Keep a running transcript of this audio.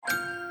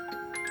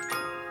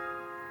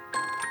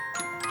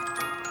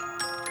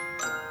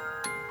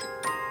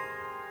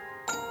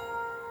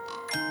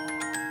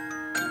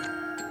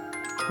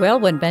Well,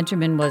 when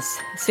Benjamin was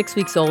 6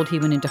 weeks old, he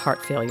went into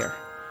heart failure.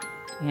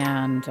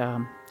 And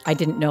I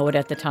didn't know it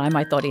at the time.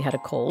 I thought he had a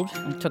cold.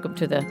 I took him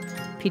to the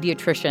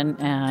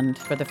pediatrician, and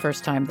for the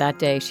first time that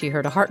day, she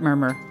heard a heart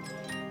murmur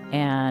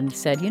and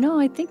said,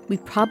 I think we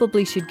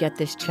probably should get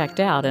this checked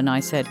out. And I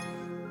said,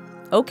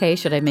 okay,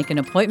 should I make an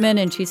appointment?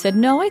 And she said,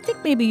 no, I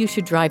think maybe you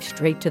should drive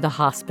straight to the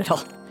hospital.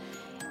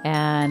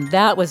 And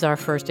that was our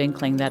first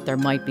inkling that there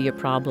might be a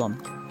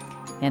problem.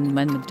 And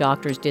when the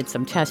doctors did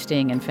some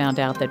testing and found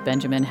out that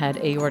Benjamin had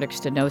aortic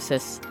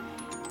stenosis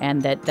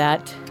and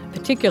that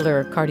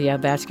particular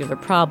cardiovascular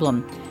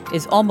problem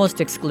is almost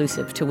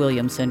exclusive to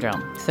Williams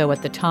syndrome. So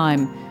at the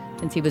time,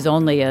 since he was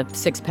only a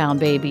 6-pound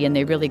baby and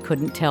they really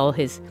couldn't tell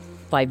his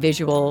by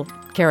visual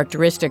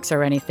characteristics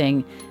or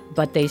anything,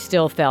 but they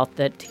still felt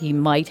that he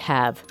might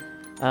have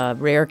a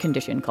rare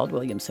condition called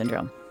Williams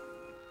syndrome.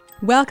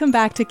 Welcome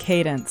back to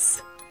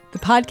Cadence, the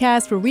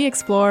podcast where we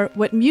explore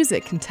what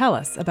music can tell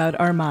us about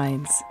our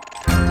minds.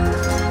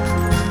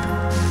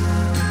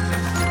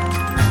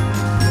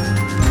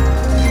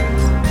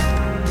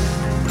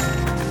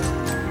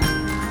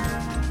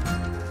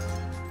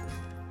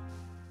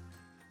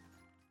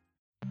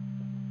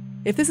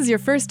 If this is your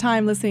first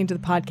time listening to the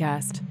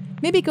podcast,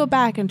 maybe go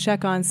back and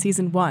check on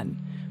Season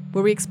 1,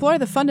 where we explore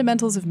the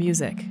fundamentals of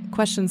music.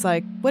 Questions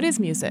like, what is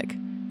music?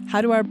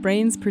 How do our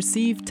brains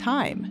perceive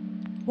time?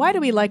 Why do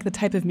we like the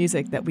type of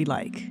music that we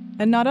like,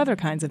 and not other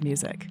kinds of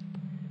music?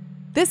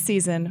 This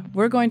season,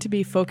 we're going to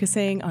be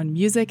focusing on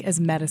music as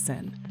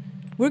medicine.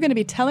 We're going to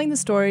be telling the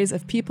stories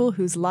of people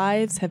whose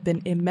lives have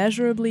been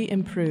immeasurably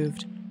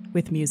improved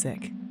with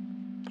music.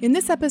 In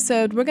this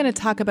episode, we're going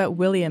to talk about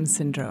Williams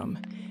syndrome.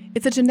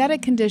 It's a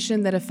genetic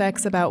condition that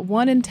affects about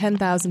 1 in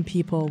 10,000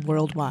 people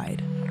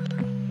worldwide.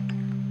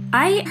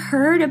 I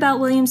heard about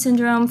Williams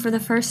syndrome for the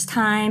first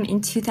time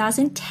in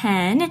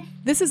 2010.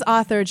 This is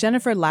author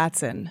Jennifer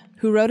Latson,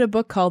 who wrote a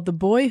book called The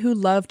Boy Who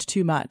Loved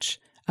Too Much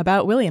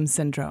about Williams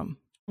syndrome.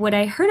 What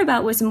I heard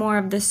about was more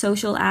of the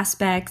social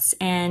aspects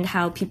and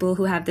how people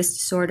who have this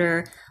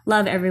disorder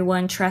love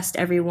everyone, trust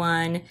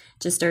everyone,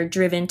 just are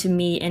driven to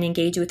meet and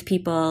engage with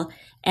people.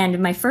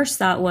 And my first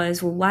thought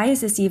was, well, why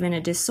is this even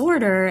a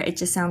disorder? It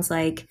just sounds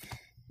like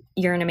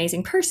you're an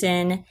amazing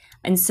person.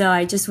 And so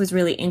I just was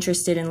really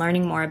interested in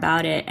learning more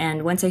about it.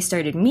 And once I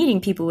started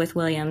meeting people with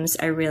Williams,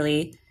 I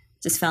really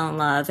just fell in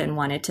love and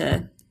wanted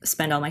to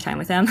spend all my time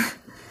with them.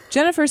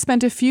 Jennifer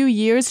spent a few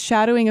years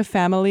shadowing a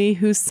family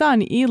whose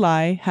son,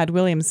 Eli, had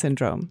Williams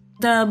syndrome.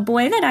 The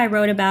boy that I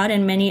wrote about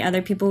and many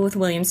other people with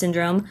Williams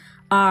syndrome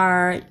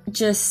are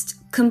just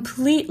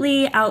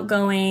completely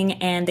outgoing,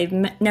 and they've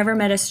never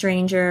met a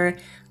stranger.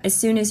 As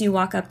soon as you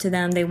walk up to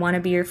them, they want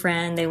to be your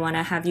friend. They want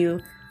to have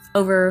you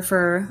over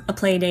for a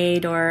play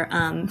date or,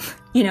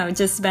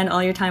 just spend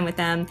all your time with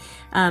them.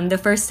 The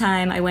first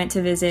time I went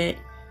to visit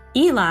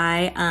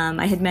Eli,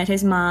 I had met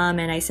his mom,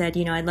 and I said,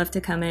 I'd love to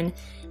come in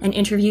and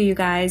interview you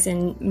guys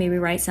and maybe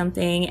write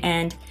something.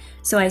 And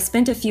so I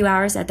spent a few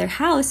hours at their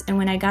house, and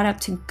when I got up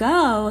to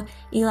go,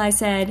 Eli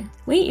said,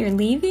 wait, you're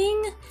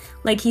leaving?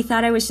 Like he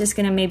thought I was just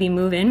going to maybe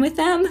move in with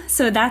them.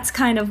 So that's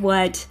kind of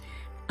what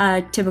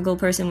a typical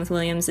person with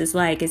Williams is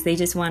like, is they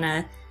just want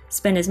to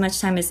spend as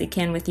much time as they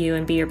can with you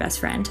and be your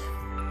best friend.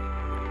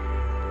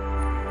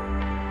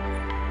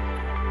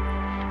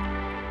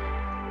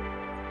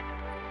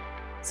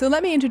 So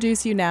let me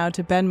introduce you now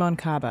to Ben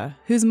Moncaba,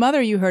 whose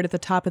mother you heard at the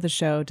top of the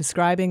show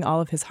describing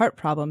all of his heart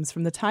problems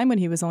from the time when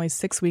he was only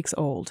 6 weeks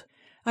old.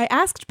 I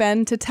asked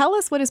Ben to tell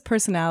us what his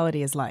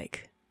personality is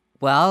like.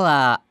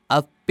 Well,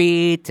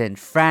 upbeat and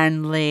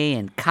friendly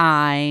and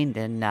kind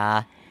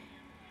and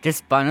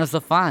just bundles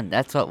of fun.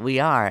 That's what we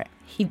are.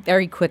 He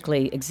very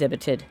quickly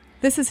exhibited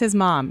This is his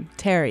mom,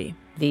 Terry.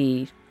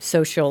 the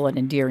social and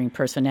endearing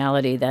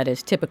personality that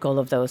is typical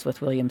of those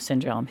with Williams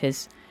syndrome.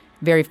 His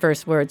very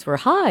first words were,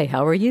 "Hi,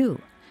 how are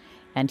you?"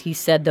 And he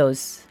said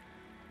those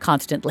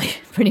constantly,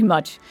 pretty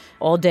much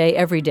all day,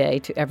 every day,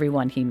 to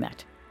everyone he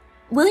met.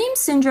 Williams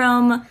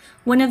syndrome,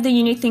 one of the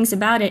unique things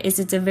about it is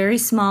it's a very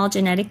small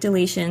genetic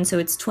deletion, so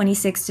it's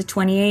 26 to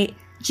 28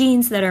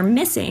 genes that are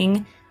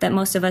missing that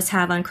most of us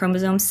have on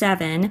chromosome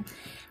 7,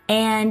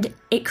 and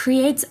it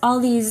creates all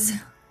these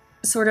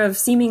sort of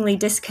seemingly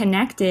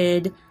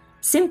disconnected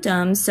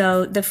symptoms.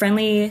 So the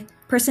friendly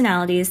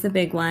personality is the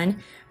big one,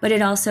 but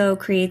it also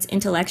creates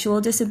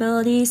intellectual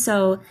disability.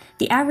 So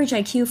the average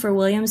IQ for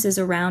Williams is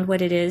around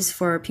what it is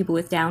for people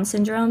with Down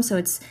syndrome, so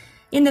it's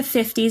in the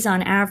 50s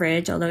on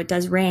average, although it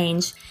does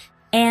range.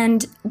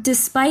 And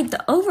despite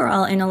the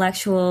overall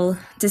intellectual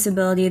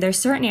disability, there's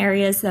certain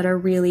areas that are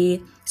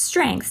really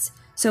strengths.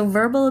 So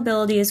verbal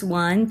ability is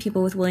one.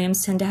 People with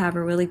Williams tend to have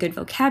a really good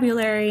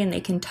vocabulary and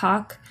they can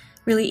talk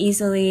really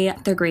easily.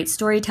 They're great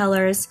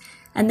storytellers.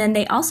 And then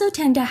they also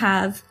tend to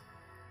have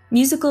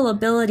musical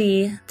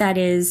ability that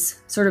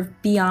is sort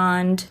of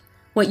beyond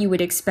what you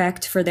would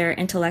expect for their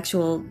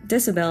intellectual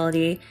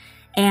disability,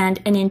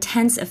 and an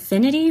intense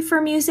affinity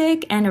for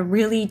music and a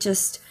really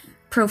just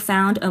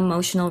profound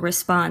emotional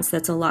response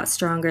that's a lot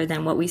stronger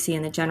than what we see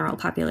in the general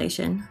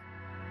population.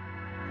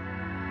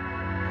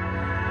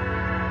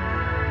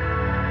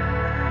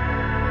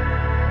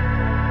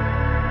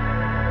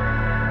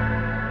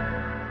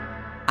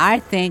 I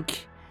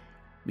think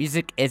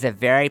music is a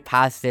very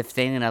positive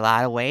thing in a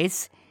lot of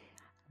ways,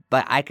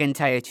 but I can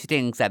tell you two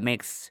things that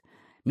makes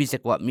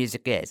music what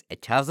music is.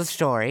 It tells a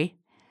story,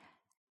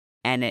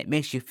 and it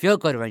makes you feel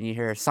good when you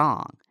hear a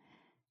song.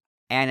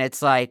 And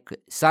it's like,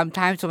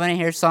 sometimes when I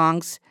hear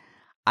songs,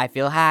 I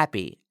feel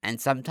happy.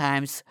 And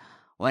sometimes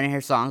when I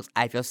hear songs,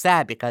 I feel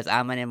sad because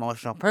I'm an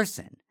emotional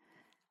person.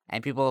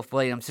 And people with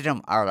Williams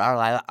syndrome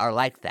are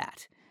like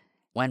that.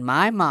 When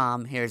my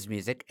mom hears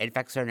music, it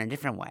affects her in a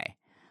different way.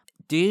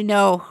 Do you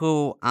know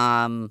who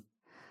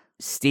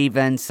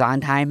Stephen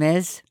Sondheim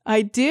is?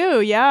 I do,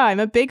 yeah. I'm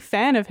a big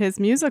fan of his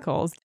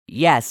musicals.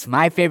 Yes,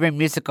 my favorite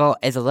musical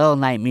is A Little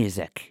Night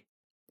Music.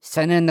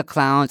 Santa and the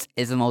Clowns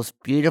is the most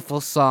beautiful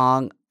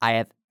song I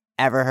have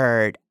ever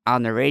heard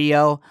on the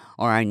radio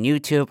or on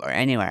YouTube or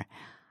anywhere.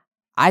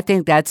 I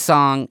think that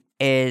song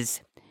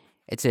it's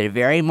a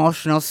very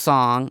emotional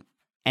song,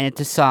 and it's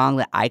a song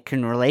that I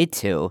can relate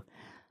to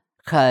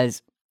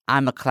because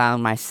I'm a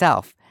clown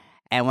myself.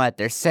 And what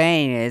they're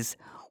saying is,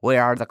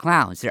 where are the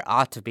clowns? There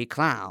ought to be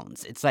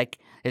clowns. It's like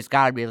there's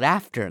got to be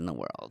laughter in the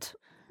world.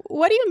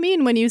 What do you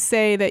mean when you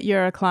say that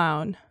you're a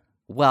clown?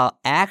 Well,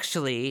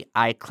 actually,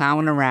 I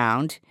clown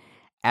around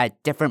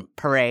at different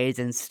parades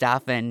and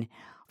stuff. And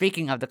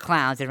speaking of the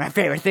clowns, they're my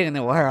favorite thing in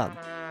the world.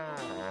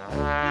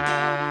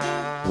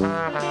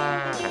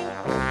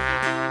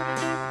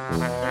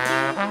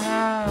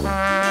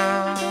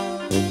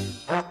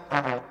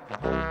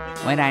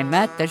 When I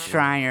met the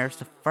Shriners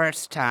the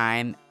first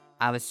time,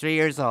 I was 3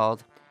 years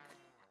old,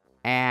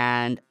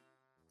 and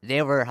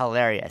they were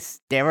hilarious.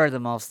 They were the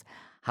most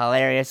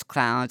hilarious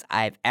clowns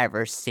I've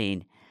ever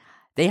seen.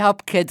 They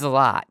help kids a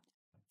lot,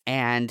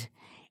 and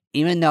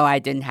even though I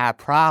didn't have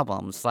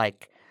problems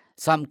like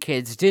some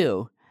kids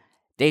do,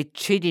 they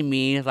treated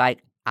me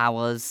like I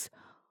was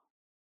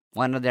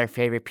one of their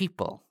favorite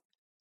people,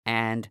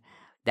 and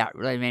that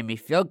really made me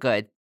feel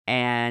good.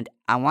 And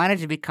I wanted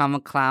to become a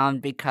clown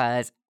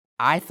because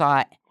I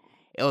thought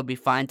it would be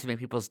fun to make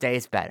people's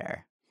days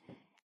better.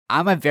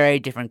 I'm a very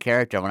different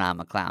character when I'm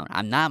a clown.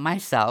 I'm not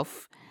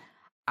myself.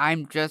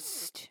 I'm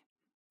just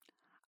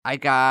a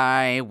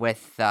guy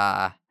with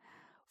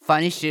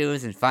funny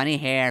shoes and funny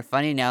hair,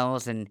 funny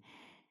nose, and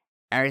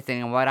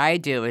everything. And what I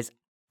do is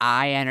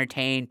I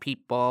entertain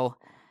people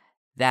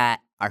that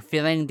are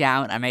feeling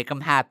down. I make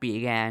them happy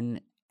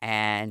again.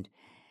 And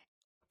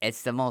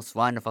it's the most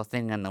wonderful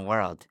thing in the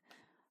world.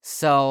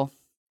 So,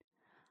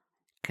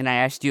 can I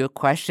ask you a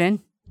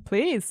question?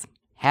 Please.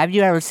 Have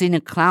you ever seen a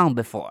clown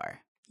before?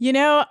 You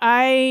know,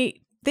 I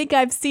think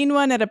I've seen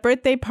one at a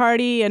birthday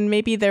party, and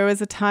maybe there was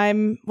a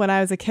time when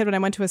I was a kid when I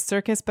went to a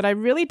circus, but I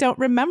really don't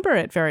remember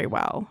it very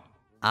well.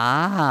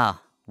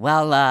 Ah,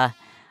 well,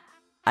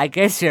 I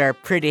guess you're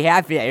pretty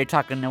happy that you're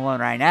talking to one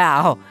right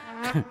now.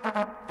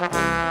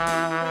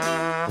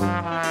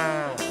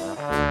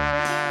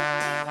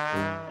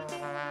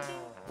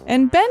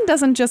 And Ben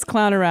doesn't just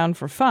clown around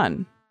for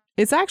fun.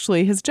 It's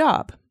actually his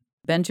job.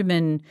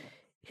 Benjamin,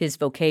 his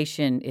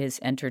vocation is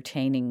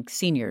entertaining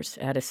seniors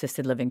at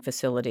assisted living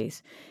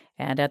facilities.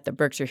 And at the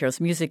Berkshire Hills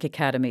Music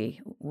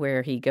Academy,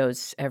 where he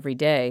goes every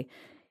day,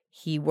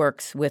 he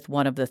works with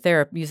one of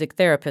the music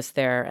therapists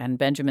there, and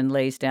Benjamin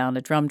lays down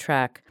a drum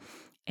track,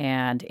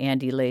 and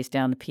Andy lays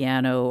down the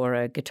piano or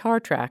a guitar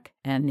track,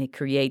 and he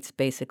creates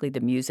basically the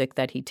music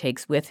that he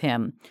takes with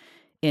him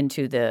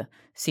into the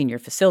senior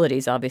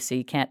facilities. Obviously,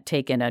 you can't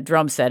take in a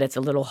drum set. It's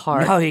a little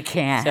hard. No, you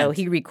can't. So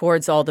he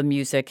records all the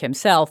music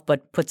himself,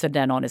 but puts it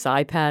then on his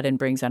iPad and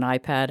brings an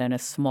iPad and a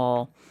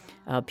small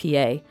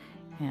PA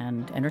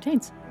and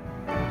entertains.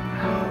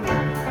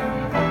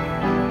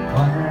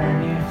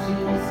 Wondering if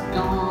she's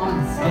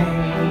gonna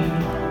stay.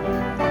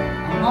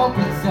 I'm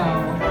hoping so.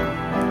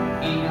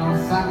 Ain't no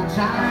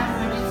sunshine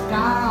when it's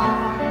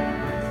gone.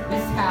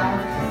 This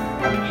house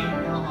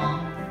ain't no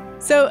home.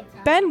 So,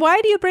 Ben,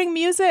 why do you bring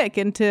music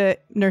into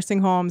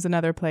nursing homes and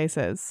other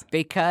places?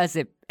 Because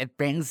it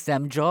brings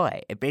them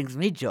joy. It brings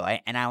me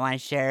joy, and I want to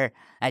share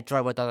that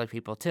joy with other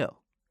people too.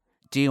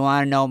 Do you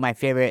want to know what my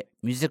favorite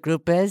music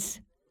group is?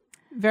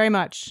 Very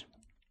much.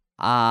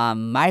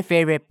 My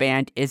favorite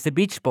band is the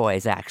Beach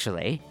Boys,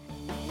 actually.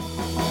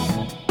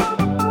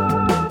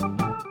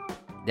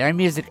 Their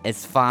music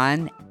is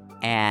fun,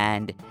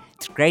 and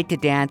it's great to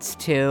dance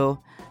to.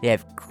 They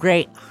have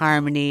great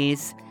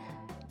harmonies,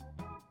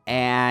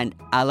 and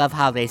I love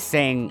how they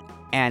sing,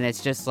 and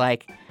it's just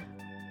like,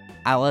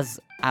 I was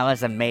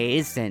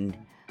amazed and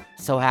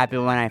so happy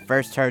when I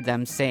first heard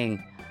them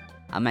sing.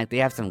 I'm like, they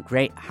have some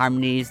great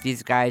harmonies.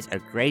 These guys are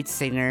great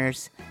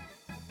singers.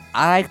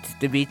 I liked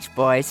the Beach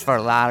Boys for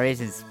a lot of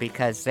reasons,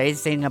 because they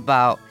sing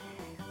about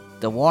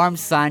the warm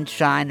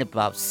sunshine,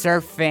 about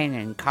surfing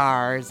and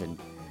cars and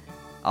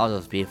all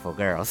those beautiful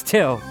girls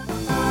too.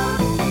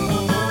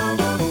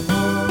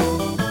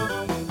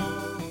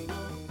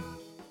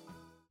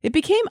 It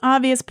became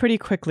obvious pretty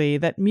quickly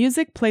that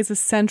music plays a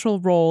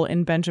central role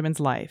in Benjamin's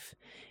life.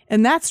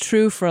 And that's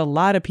true for a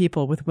lot of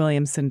people with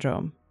Williams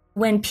syndrome.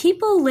 When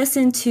people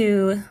listen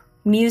to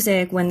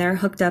music when they're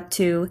hooked up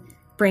to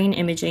brain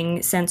imaging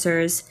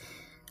sensors,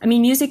 I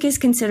mean, music is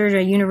considered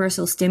a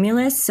universal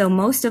stimulus, so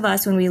most of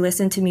us, when we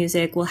listen to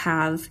music, will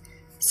have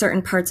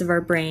certain parts of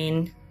our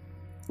brain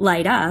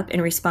light up in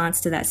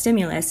response to that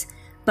stimulus.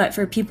 But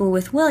for people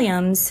with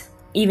Williams,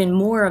 even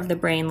more of the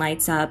brain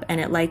lights up, and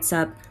it lights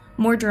up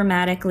more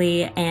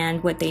dramatically,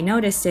 and what they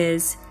noticed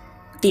is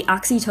the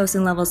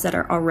oxytocin levels that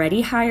are already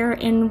higher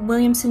in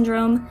Williams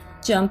syndrome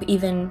jump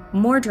even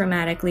more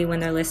dramatically when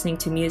they're listening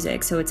to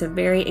music. So it's a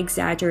very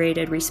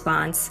exaggerated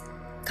response,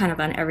 kind of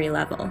on every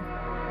level.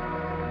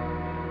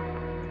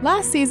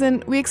 Last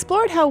season, we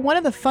explored how one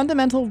of the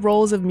fundamental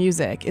roles of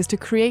music is to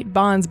create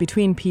bonds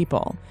between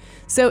people.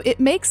 So it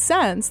makes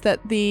sense that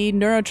the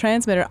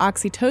neurotransmitter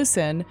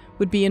oxytocin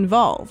would be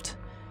involved.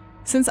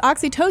 Since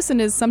oxytocin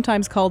is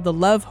sometimes called the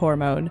love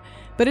hormone,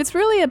 but it's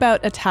really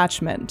about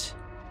attachment.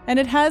 And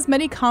it has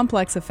many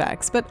complex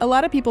effects, but a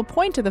lot of people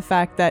point to the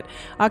fact that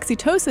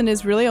oxytocin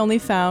is really only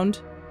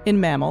found in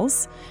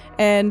mammals,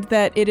 and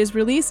that it is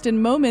released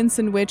in moments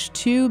in which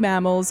two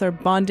mammals are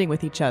bonding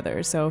with each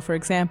other. So, for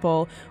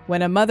example,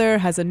 when a mother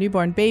has a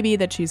newborn baby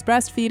that she's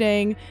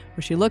breastfeeding,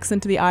 or she looks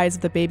into the eyes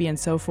of the baby and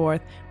so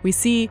forth, we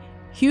see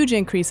huge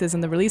increases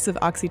in the release of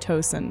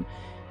oxytocin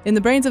in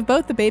the brains of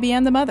both the baby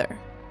and the mother.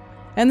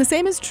 And the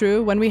same is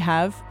true when we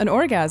have an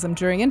orgasm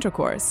during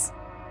intercourse.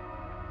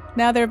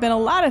 Now, there have been a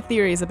lot of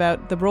theories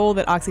about the role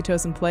that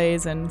oxytocin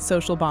plays in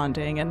social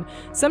bonding, and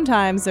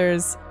sometimes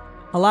there's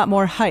a lot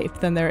more hype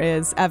than there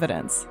is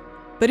evidence.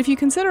 But if you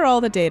consider all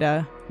the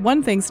data,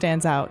 one thing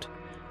stands out.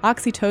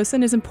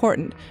 Oxytocin is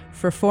important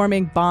for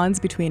forming bonds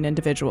between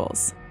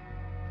individuals.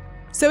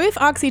 So if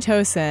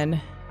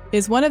oxytocin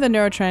is one of the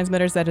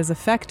neurotransmitters that is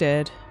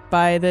affected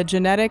by the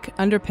genetic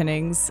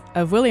underpinnings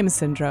of Williams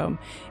syndrome,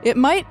 it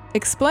might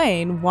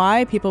explain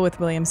why people with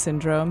Williams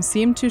syndrome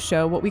seem to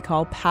show what we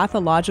call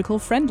pathological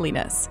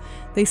friendliness.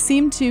 They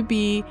seem to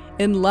be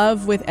in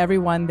love with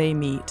everyone they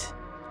meet.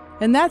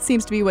 And that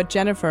seems to be what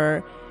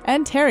Jennifer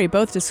and Terry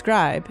both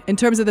describe in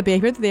terms of the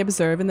behavior that they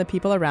observe in the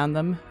people around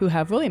them who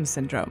have Williams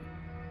syndrome.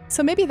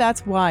 So maybe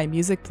that's why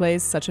music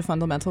plays such a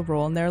fundamental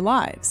role in their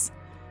lives.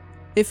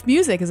 If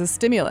music is a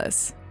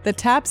stimulus that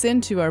taps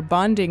into our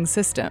bonding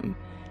system,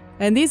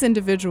 and these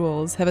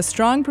individuals have a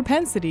strong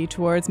propensity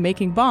towards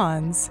making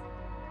bonds,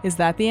 is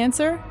that the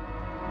answer?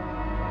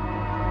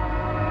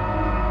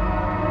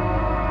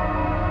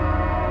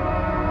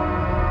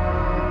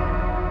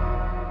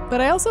 But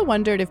I also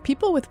wondered if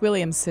people with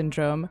Williams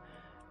syndrome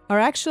are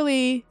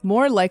actually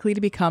more likely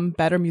to become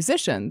better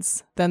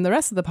musicians than the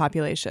rest of the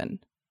population.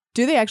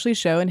 Do they actually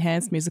show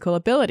enhanced musical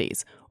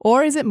abilities?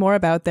 Or is it more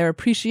about their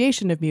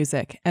appreciation of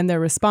music and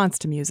their response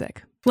to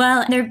music?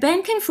 Well, there have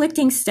been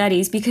conflicting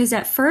studies because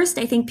at first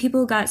I think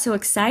people got so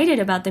excited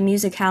about the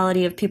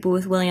musicality of people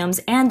with Williams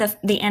and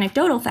the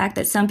anecdotal fact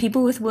that some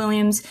people with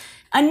Williams,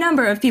 a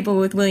number of people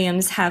with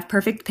Williams have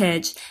perfect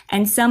pitch,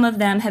 and some of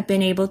them have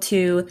been able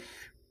to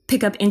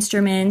pick up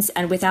instruments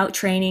and without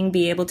training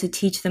be able to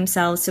teach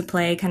themselves to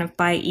play kind of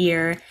by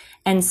ear.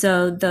 And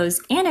so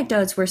those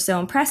anecdotes were so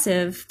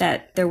impressive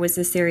that there was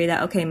this theory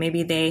that, okay,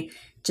 maybe they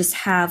just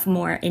have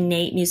more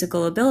innate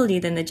musical ability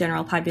than the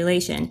general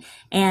population.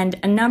 And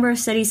a number of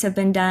studies have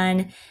been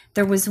done.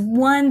 There was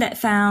one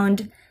that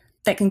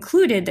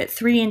concluded that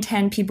 3 in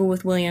 10 people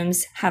with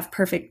Williams have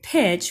perfect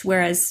pitch,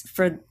 whereas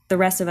for the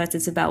rest of us,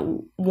 it's about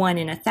 1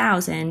 in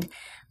 1,000.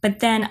 But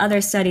then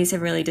other studies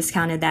have really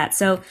discounted that.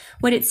 So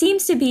what it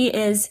seems to be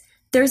is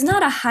there's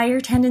not a higher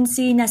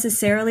tendency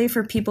necessarily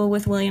for people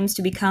with Williams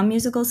to become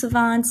musical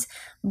savants,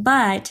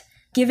 but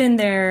given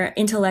their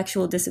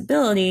intellectual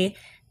disability,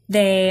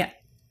 they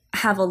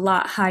have a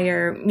lot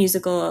higher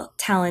musical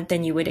talent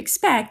than you would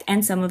expect,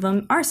 and some of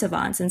them are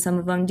savants, and some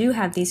of them do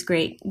have these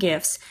great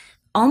gifts.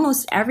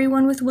 Almost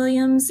everyone with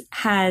Williams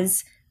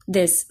has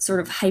this sort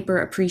of hyper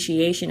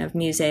appreciation of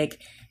music,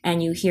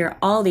 and you hear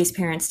all these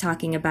parents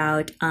talking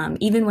about,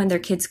 even when their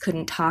kids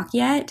couldn't talk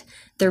yet,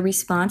 their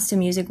response to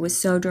music was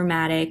so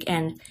dramatic,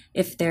 and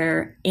if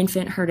their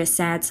infant heard a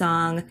sad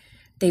song,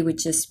 they would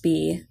just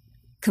be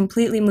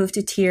completely moved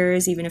to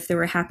tears, even if they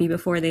were happy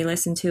before they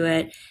listened to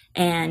it.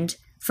 And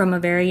from a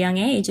very young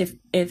age,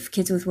 if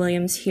kids with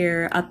Williams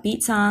hear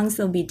upbeat songs,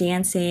 they'll be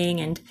dancing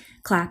and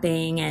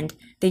clapping, and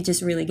they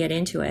just really get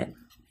into it.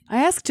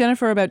 I asked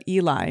Jennifer about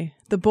Eli,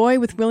 the boy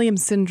with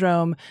Williams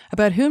syndrome,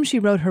 about whom she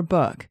wrote her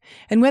book,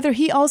 and whether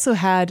he also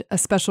had a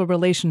special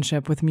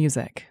relationship with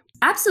music.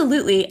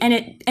 Absolutely. And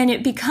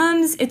it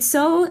becomes, it's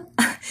so,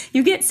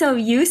 you get so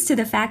used to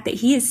the fact that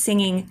he is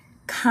singing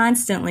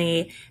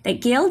constantly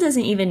that Gail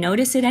doesn't even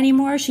notice it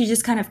anymore. She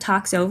just kind of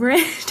talks over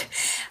it.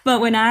 But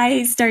when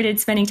I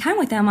started spending time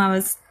with him, I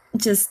was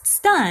just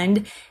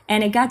stunned.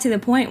 And it got to the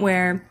point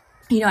where,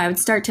 I would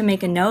start to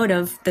make a note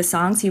of the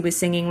songs he was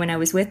singing when I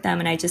was with them.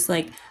 And I just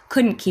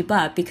couldn't keep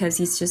up because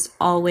he's just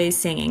always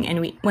singing.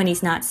 And when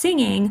he's not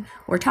singing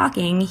or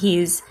talking,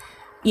 he's,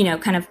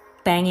 kind of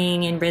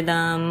banging in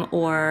rhythm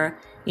or,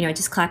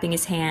 just clapping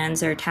his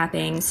hands or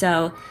tapping.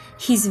 So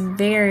he's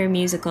very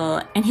musical,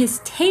 and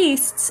his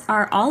tastes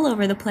are all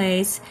over the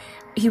place.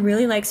 He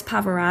really likes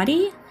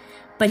Pavarotti,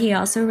 but he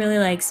also really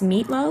likes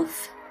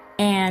Meatloaf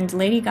and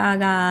Lady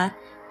Gaga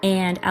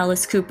and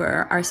Alice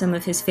Cooper are some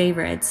of his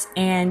favorites.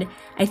 And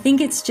I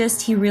think it's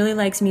just he really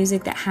likes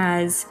music that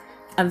has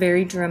a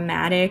very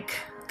dramatic,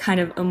 kind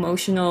of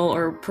emotional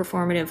or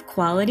performative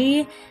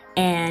quality.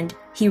 And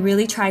he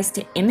really tries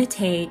to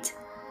imitate,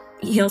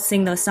 he'll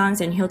sing those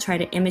songs and he'll try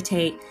to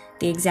imitate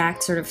the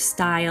exact sort of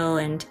style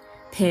and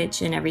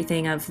pitch and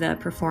everything of the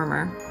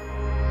performer.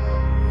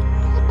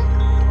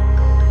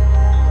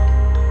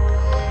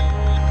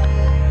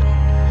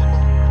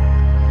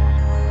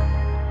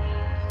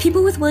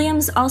 People with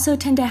Williams also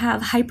tend to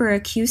have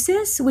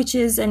hyperacusis, which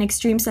is an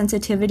extreme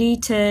sensitivity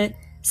to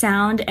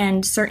sound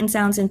and certain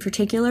sounds in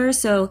particular.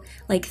 So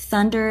like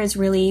thunder is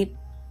really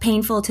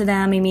painful to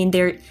them. I mean,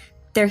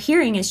 their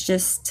hearing is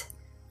just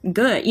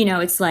good. You know,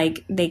 it's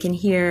like they can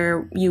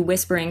hear you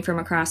whispering from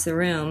across the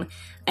room.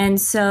 And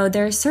so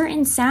there are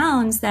certain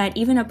sounds that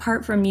even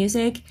apart from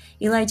music,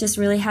 Eli just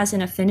really has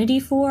an affinity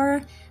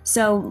for.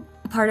 So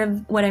part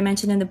of what I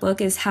mentioned in the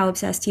book is how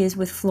obsessed he is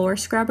with floor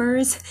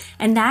scrubbers.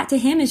 And that to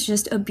him is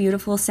just a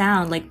beautiful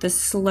sound. Like the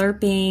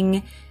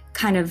slurping,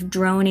 kind of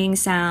droning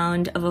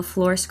sound of a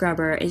floor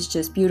scrubber is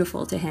just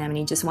beautiful to him. And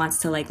he just wants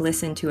to like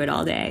listen to it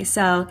all day.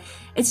 So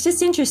it's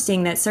just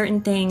interesting that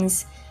certain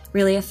things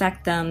really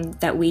affect them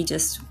that we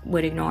just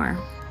would ignore.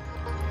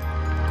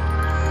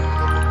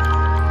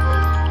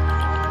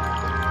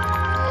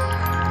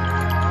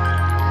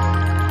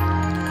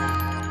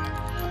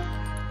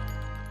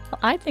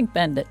 I think,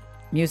 Ben, that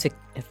music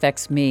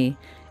affects me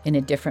in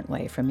a different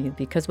way from you,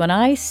 because when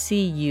I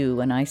see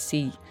you and I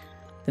see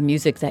the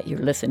music that you're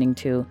listening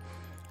to,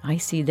 I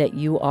see that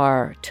you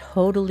are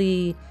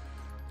totally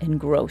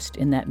engrossed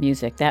in that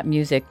music. That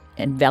music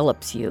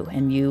envelops you,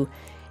 and you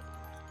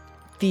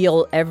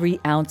feel every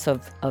ounce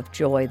of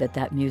joy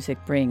that music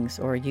brings,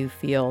 or you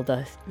feel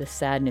the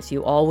sadness.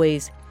 You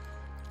always,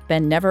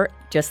 Ben never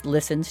just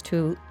listens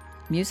to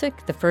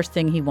music. The first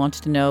thing he wants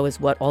to know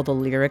is what all the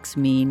lyrics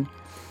mean.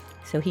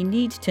 So he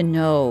needs to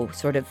know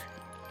sort of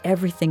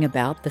everything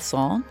about the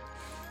song,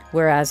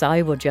 whereas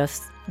I will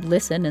just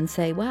listen and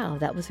say, wow,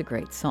 that was a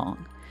great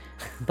song.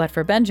 But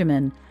for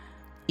Benjamin,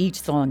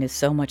 each song is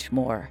so much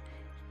more.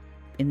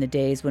 In the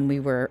days when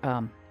we were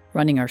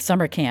running our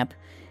summer camp,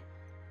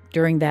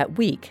 during that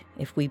week,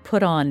 if we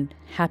put on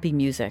happy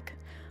music,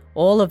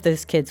 all of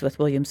those kids with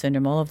Williams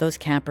syndrome, all of those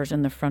campers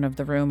in the front of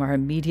the room are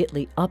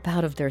immediately up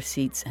out of their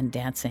seats and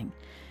dancing.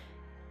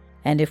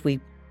 And if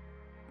we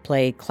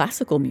play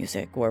classical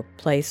music or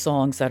play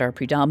songs that are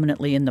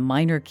predominantly in the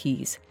minor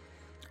keys,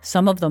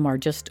 some of them are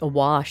just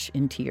awash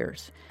in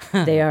tears.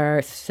 They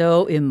are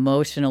so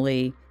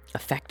emotionally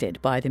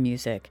affected by the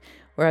music.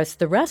 Whereas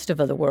the rest of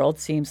the world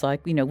seems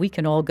like, you know, we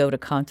can all go to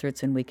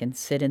concerts and we can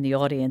sit in the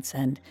audience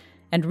and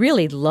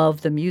really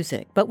love the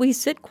music. But we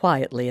sit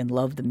quietly and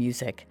love the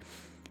music.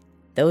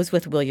 Those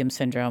with Williams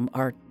syndrome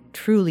are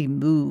truly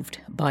moved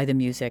by the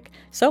music,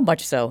 so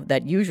much so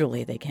that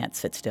usually they can't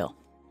sit still.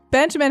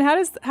 Benjamin, how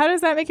does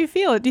that make you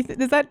feel?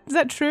 Is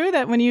that true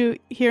that when you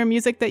hear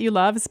music that you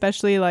love,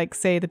 especially like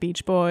say the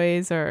Beach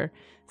Boys or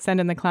Send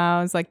in the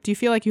Clowns, like do you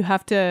feel like you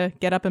have to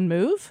get up and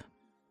move?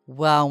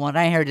 Well, when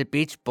I heard the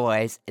Beach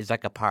Boys, it's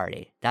like a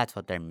party. That's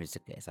what their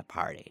music is, a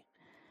party.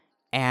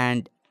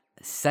 And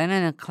Send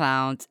in the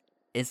Clowns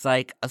is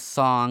like a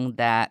song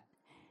that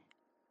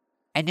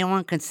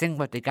anyone can sing,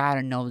 but they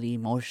gotta know the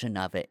emotion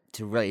of it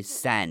to really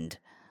send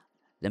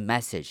the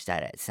message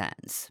that it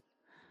sends.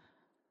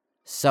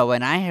 So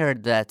when I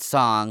heard that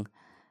song,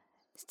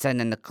 Send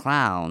in the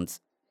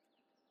Clowns,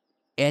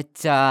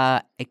 it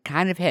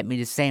kind of hit me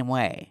the same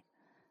way.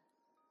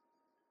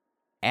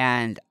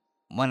 And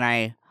when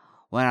I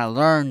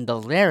learned the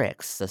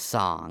lyrics, the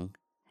song,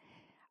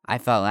 I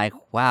felt like,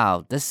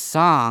 wow, this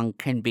song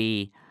can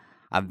be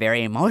a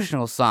very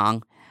emotional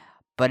song,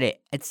 but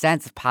it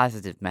sends a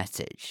positive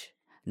message,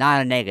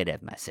 not a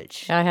negative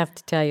message. I have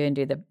to tell you,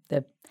 Indy,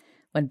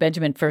 when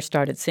Benjamin first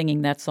started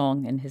singing that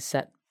song in his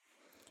set,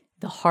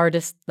 the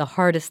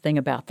hardest thing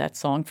about that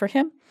song for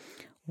him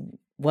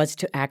was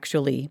to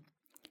actually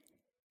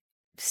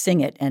sing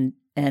it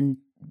and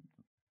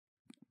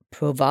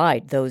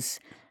provide those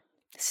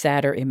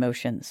sadder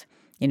emotions.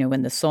 You know,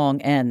 when the song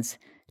ends,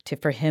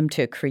 for him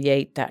to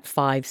create that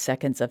 5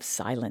 seconds of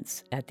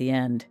silence at the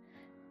end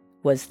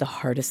was the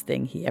hardest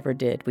thing he ever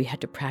did. We had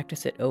to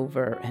practice it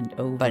over and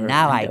over. But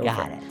now and I over.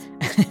 got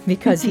it.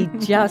 Because he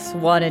just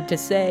wanted to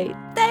say,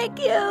 thank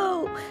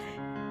you,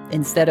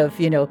 instead of,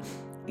 you know,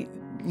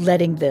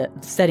 setting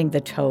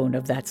the tone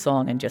of that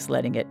song and just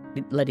letting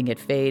it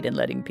fade and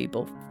letting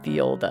people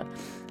feel the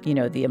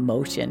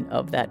emotion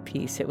of that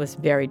piece. It was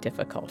very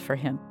difficult for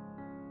him.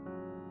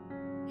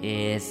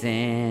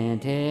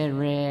 Isn't it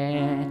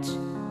rich?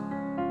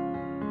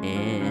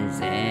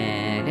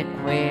 Isn't it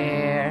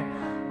queer?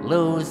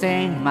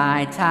 Losing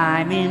my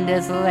time in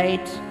this late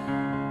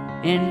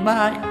in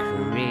my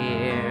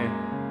career.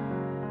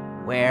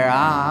 Where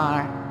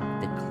are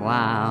the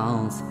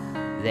clowns?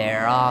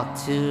 There ought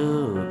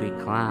to be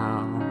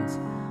clowns.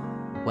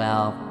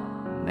 Well,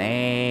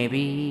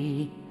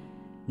 maybe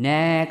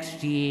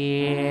next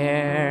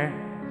year.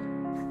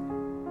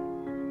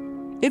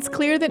 It's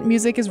clear that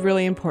music is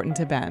really important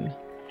to Ben.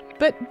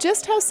 But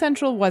just how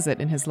central was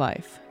it in his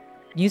life?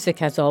 Music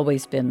has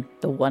always been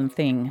the one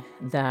thing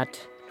that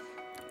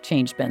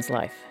changed Ben's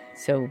life.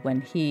 So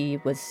when he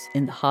was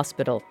in the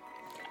hospital,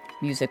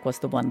 music was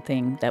the one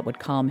thing that would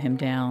calm him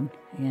down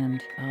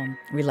and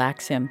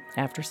relax him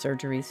after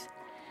surgeries.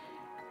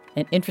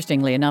 And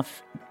interestingly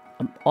enough,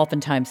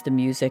 oftentimes the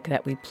music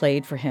that we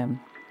played for him,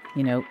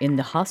 in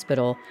the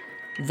hospital,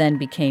 then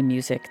became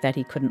music that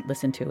he couldn't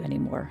listen to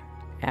anymore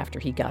after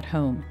he got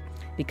home,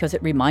 because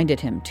it reminded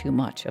him too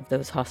much of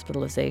those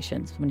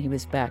hospitalizations when he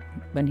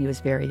was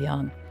very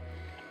young.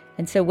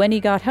 And so when he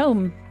got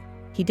home,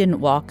 he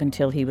didn't walk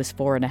until he was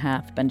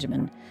 4.5.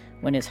 Benjamin,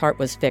 when his heart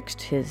was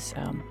fixed, his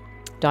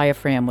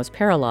diaphragm was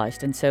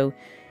paralyzed, and so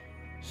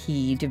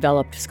he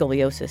developed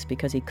scoliosis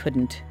because he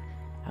couldn't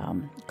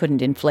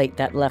inflate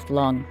that left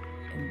lung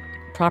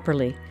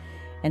properly.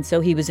 And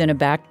so he was in a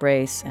back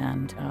brace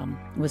and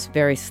was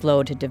very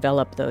slow to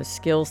develop those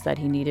skills that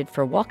he needed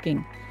for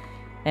walking.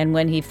 And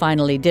when he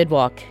finally did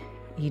walk,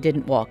 he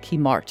didn't walk. He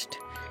marched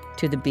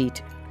to the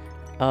beat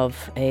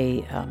of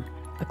a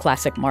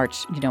classic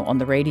march, on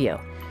the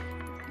radio.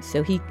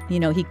 So he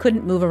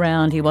couldn't move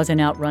around. He wasn't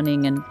out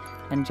running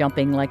and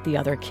jumping like the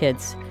other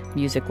kids.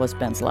 Music was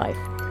Ben's life.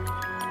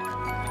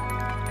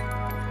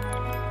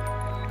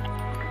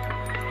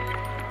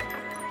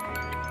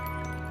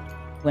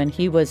 When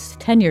he was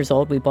 10 years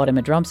old, we bought him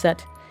a drum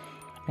set,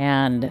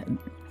 and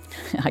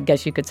I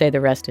guess you could say the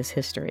rest is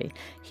history.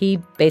 He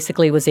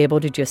basically was able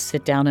to just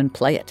sit down and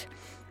play it.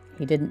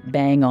 He didn't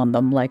bang on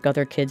them like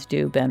other kids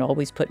do. Ben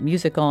always put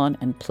music on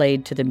and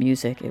played to the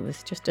music. It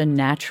was just a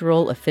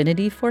natural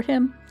affinity for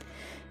him,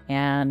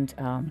 and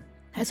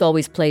has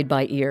always played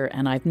by ear,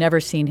 and I've never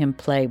seen him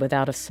play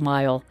without a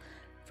smile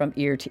from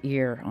ear to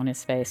ear on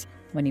his face.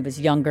 When he was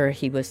younger,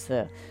 he was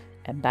the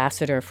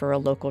ambassador for a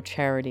local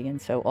charity,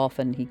 and so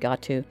often he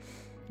got to,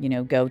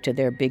 go to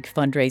their big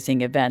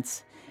fundraising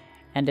events.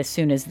 And as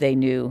soon as they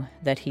knew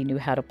that he knew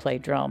how to play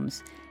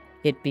drums,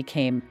 it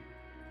became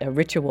a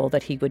ritual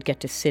that he would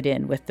get to sit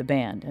in with the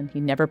band. And he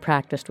never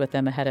practiced with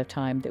them ahead of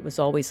time. It was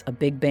always a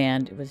big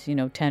band. It was,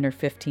 10 or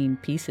 15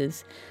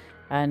 pieces.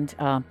 And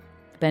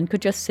Ben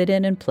could just sit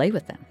in and play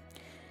with them.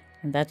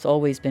 And that's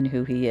always been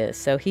who he is.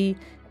 So he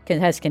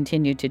has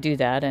continued to do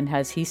that. And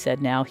as he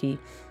said, now he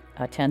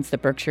attends the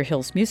Berkshire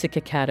Hills Music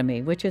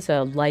Academy, which is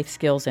a life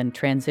skills and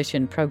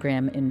transition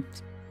program in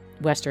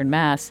Western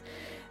Mass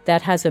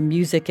that has a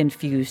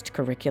music-infused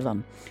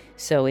curriculum.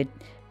 So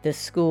the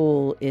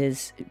school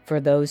is for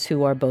those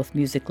who are both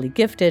musically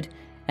gifted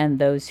and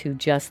those who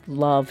just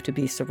love to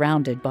be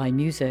surrounded by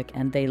music,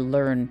 and they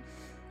learn,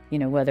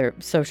 whether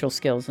social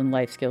skills and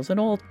life skills and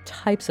all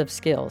types of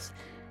skills,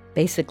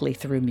 basically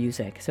through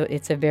music. So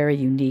it's a very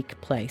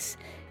unique place,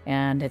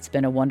 and it's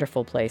been a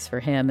wonderful place for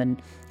him.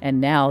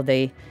 And now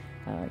they,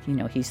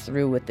 he's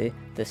through with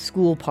the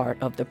school part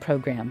of the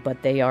program,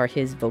 but they are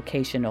his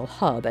vocational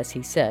hub, as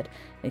he said.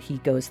 He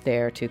goes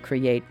there to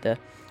create the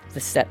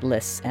set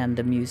lists and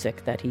the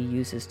music that he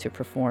uses to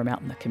perform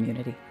out in the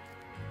community.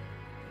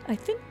 I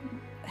think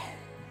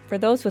for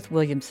those with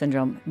Williams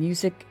syndrome,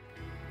 music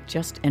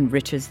just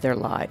enriches their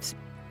lives.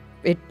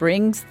 It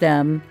brings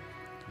them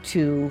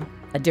to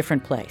a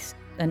different place.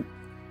 And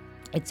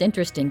it's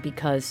interesting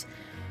because,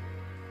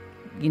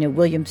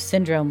 Williams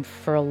syndrome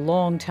for a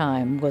long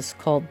time was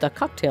called the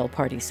cocktail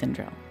party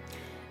syndrome.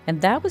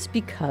 And that was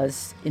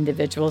because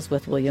individuals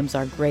with Williams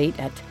are great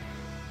at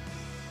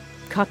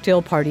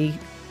cocktail party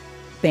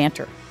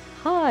banter.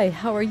 Hi,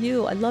 how are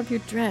you? I love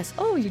your dress.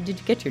 Oh, did you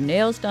get your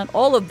nails done?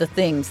 All of the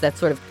things that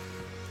sort of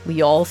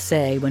we all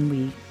say when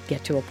we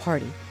get to a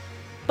party.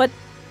 But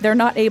they're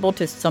not able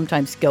to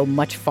sometimes go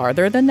much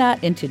farther than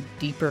that into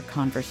deeper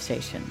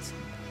conversations.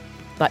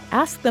 But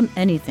ask them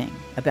anything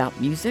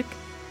about music,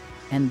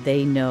 and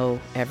they know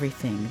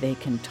everything. They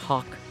can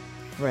talk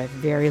for a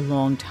very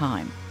long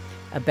time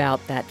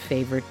about that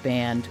favorite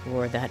band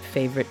or that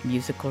favorite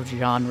musical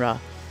genre,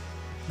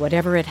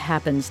 whatever it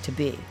happens to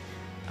be,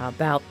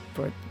 about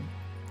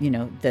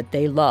that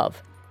they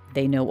love.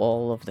 They know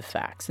all of the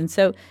facts. And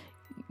so,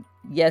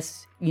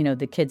 yes,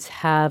 the kids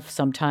have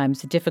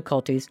sometimes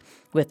difficulties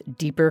with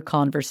deeper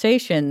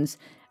conversations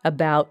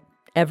about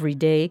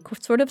everyday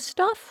sort of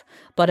stuff,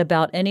 but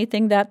about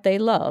anything that they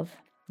love,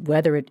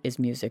 whether it is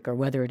music or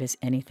whether it is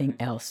anything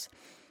else,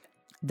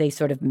 they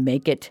sort of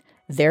make it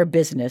their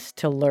business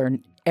to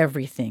learn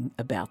everything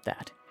about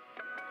that.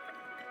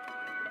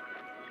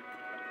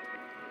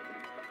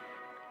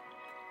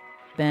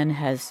 Ben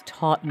has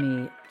taught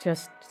me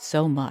just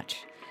so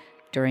much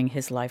during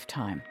his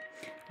lifetime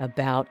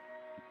about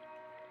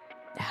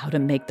how to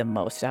make the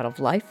most out of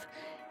life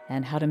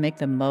and how to make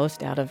the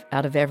most out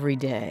of every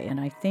day. And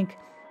I think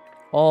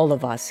all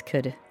of us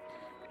could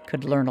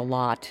learn a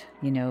lot,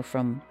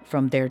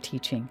 from their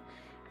teaching,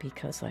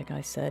 because, like I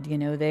said,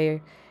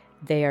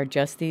 they are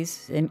just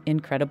these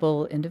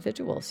incredible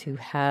individuals who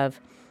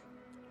have,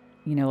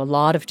 a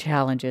lot of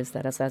challenges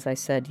that, as I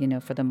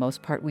said, for the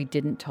most part, we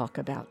didn't talk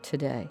about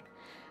today.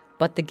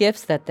 But the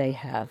gifts that they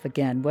have,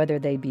 again, whether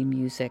they be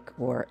music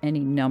or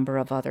any number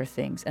of other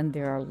things, and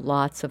there are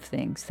lots of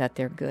things that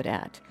they're good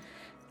at,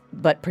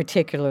 but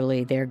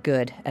particularly they're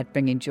good at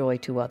bringing joy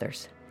to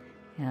others.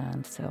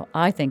 And so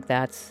I think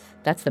that's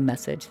the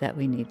message that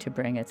we need to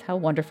bring. It's how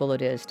wonderful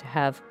it is to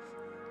have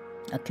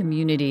a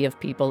community of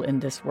people in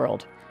this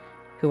world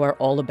who are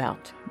all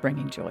about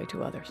bringing joy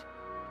to others.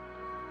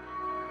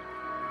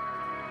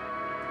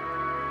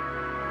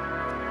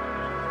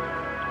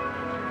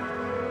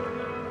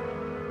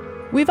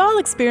 We've all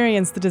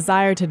experienced the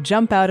desire to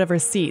jump out of our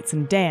seats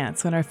and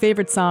dance when our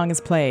favorite song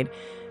is played,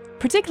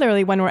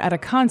 particularly when we're at a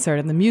concert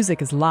and the music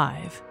is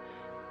live.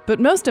 But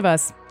most of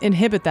us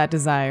inhibit that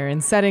desire in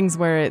settings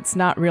where it's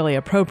not really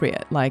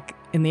appropriate, like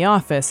in the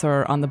office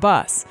or on the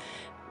bus.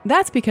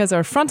 That's because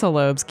our frontal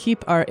lobes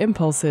keep our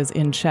impulses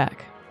in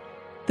check.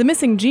 The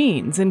missing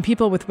genes in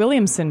people with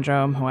Williams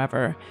syndrome,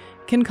 however,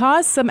 can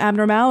cause some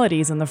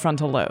abnormalities in the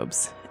frontal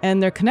lobes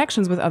and their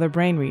connections with other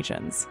brain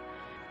regions.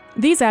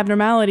 These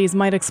abnormalities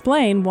might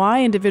explain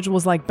why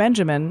individuals like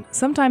Benjamin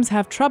sometimes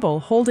have trouble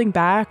holding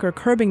back or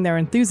curbing their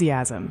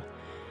enthusiasm.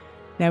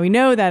 Now, we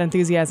know that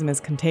enthusiasm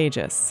is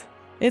contagious.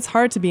 It's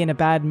hard to be in a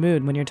bad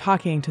mood when you're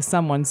talking to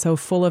someone so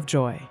full of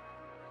joy.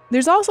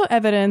 There's also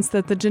evidence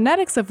that the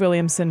genetics of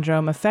Williams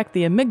syndrome affect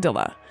the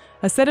amygdala,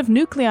 a set of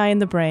nuclei in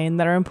the brain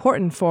that are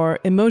important for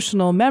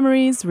emotional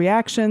memories,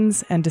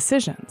 reactions, and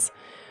decisions.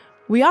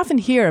 We often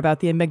hear about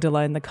the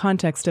amygdala in the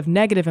context of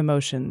negative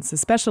emotions,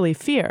 especially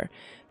fear,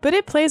 but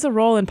it plays a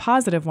role in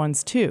positive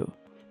ones too.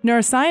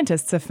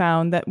 Neuroscientists have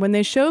found that when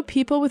they show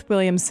people with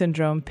Williams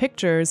syndrome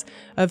pictures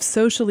of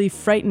socially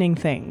frightening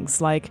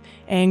things like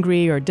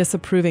angry or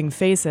disapproving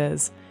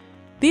faces,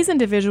 these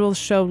individuals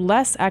show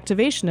less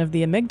activation of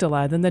the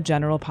amygdala than the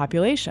general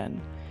population,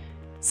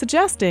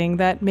 suggesting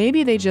that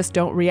maybe they just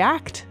don't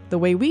react the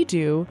way we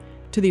do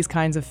to these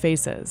kinds of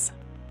faces.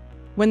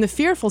 When the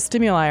fearful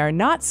stimuli are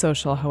not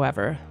social,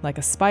 however, like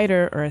a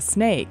spider or a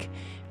snake,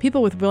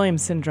 people with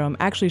Williams syndrome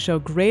actually show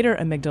greater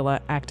amygdala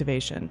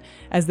activation,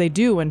 as they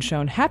do when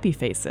shown happy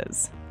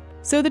faces.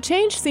 So the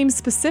change seems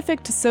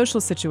specific to social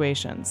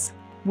situations.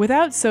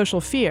 Without social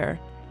fear,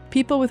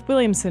 people with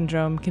Williams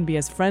syndrome can be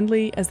as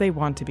friendly as they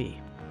want to be.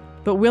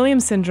 But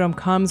Williams syndrome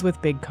comes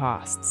with big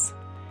costs.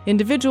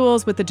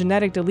 Individuals with the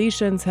genetic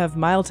deletions have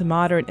mild to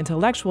moderate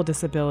intellectual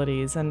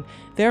disabilities and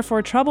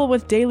therefore trouble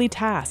with daily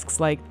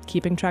tasks like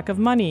keeping track of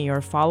money or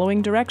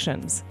following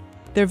directions.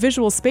 Their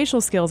visual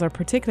spatial skills are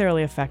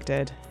particularly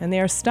affected, and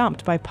they are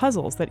stumped by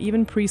puzzles that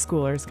even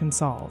preschoolers can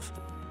solve.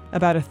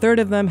 About a third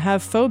of them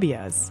have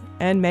phobias,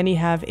 and many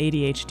have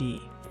ADHD.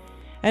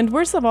 And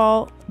worst of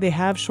all, they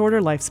have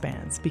shorter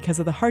lifespans because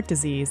of the heart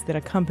disease that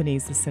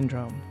accompanies the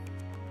syndrome.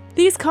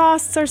 These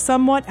costs are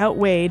somewhat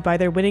outweighed by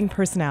their winning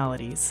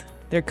personalities,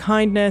 their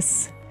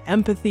kindness,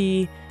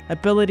 empathy,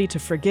 ability to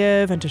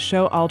forgive, and to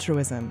show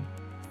altruism.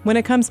 When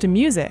it comes to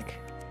music,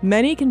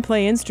 many can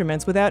play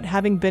instruments without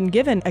having been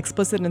given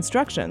explicit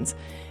instructions,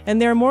 and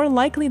they're more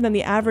likely than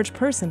the average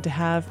person to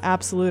have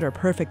absolute or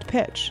perfect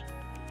pitch.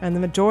 And the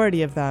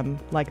majority of them,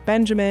 like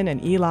Benjamin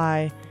and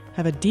Eli,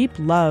 have a deep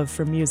love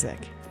for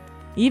music,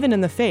 even in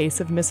the face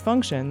of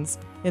misfunctions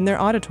in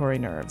their auditory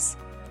nerves.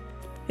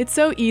 It's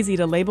so easy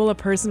to label a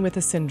person with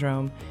a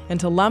syndrome and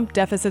to lump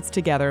deficits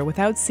together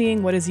without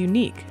seeing what is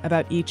unique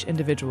about each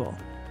individual.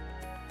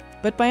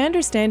 But by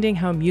understanding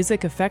how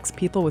music affects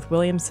people with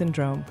Williams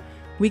syndrome,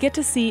 we get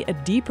to see a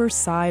deeper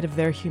side of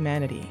their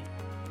humanity.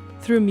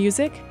 Through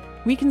music,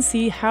 we can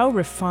see how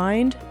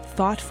refined,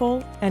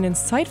 thoughtful, and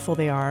insightful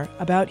they are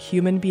about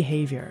human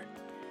behavior.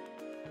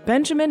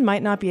 Benjamin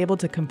might not be able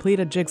to complete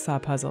a jigsaw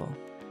puzzle,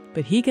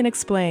 but he can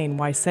explain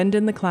why Send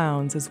in the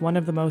Clowns is one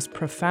of the most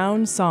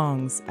profound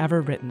songs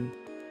ever written.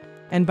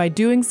 And by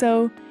doing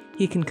so,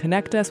 he can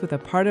connect us with a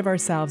part of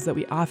ourselves that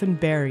we often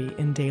bury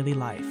in daily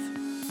life.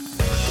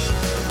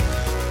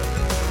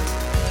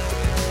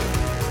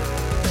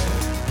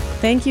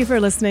 Thank you for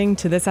listening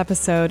to this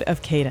episode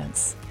of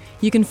Cadence.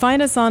 You can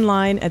find us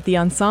online at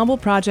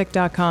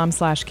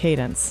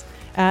theensembleproject.com/cadence,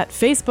 at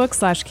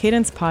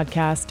Facebook/Cadence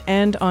Podcast,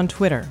 and on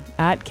Twitter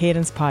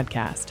 @Cadence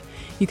Podcast.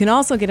 You can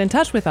also get in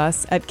touch with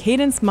us at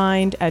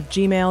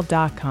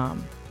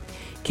cadencemind@gmail.com.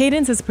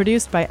 Cadence is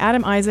produced by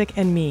Adam Isaac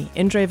and me,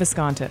 Indre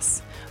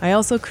Viscontis. I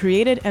also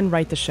created and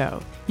write the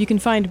show. You can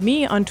find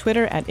me on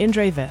Twitter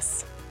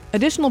 @IndreVis.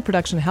 Additional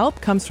production help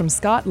comes from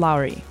Scott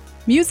Lowry.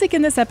 Music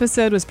in this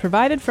episode was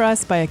provided for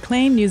us by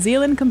acclaimed New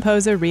Zealand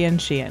composer Rian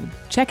Sheehan.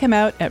 Check him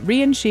out at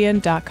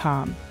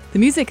riansheehan.com. The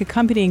music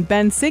accompanying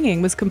Ben's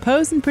singing was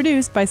composed and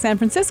produced by San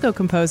Francisco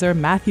composer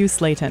Matthew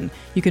Slayton.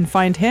 You can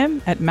find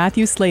him at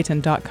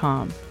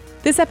matthewslayton.com.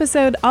 This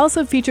episode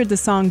also featured the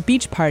song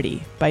Beach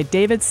Party by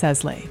David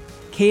Sesley.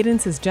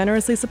 Cadence is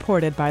generously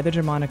supported by the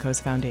Germanicos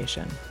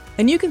Foundation.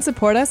 And you can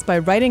support us by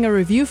writing a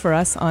review for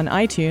us on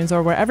iTunes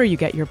or wherever you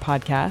get your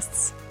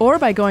podcasts, or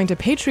by going to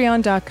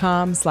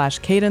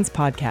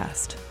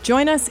patreon.com/cadencepodcast.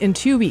 Join us in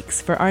 2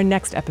 weeks for our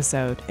next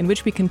episode, in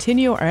which we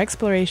continue our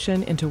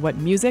exploration into what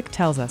music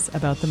tells us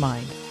about the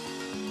mind.